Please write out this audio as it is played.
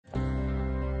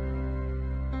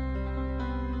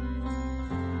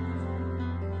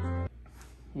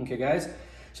Okay guys,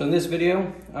 so in this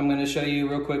video, I'm going to show you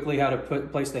real quickly how to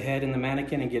place the head in the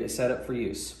mannequin and get it set up for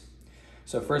use.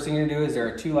 So first thing you're going to do is there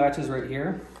are two latches right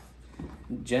here.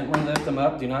 Gently lift them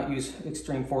up. Do not use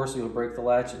extreme force or you'll break the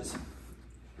latches.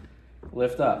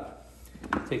 Lift up.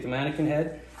 Take the mannequin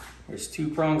head. There's two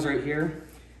prongs right here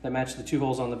that match the two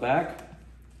holes on the back.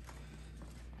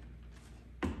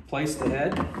 Place the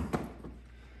head.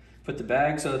 Put the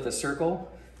bag so that the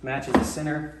circle matches the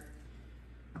center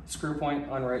screw point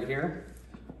on right here.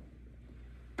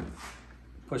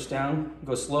 Push down,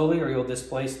 go slowly or you'll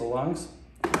displace the lungs.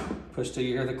 Push till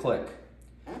you hear the click.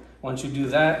 Once you do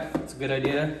that, it's a good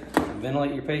idea to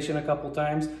ventilate your patient a couple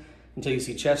times until you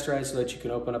see chest rise so that you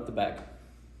can open up the bag.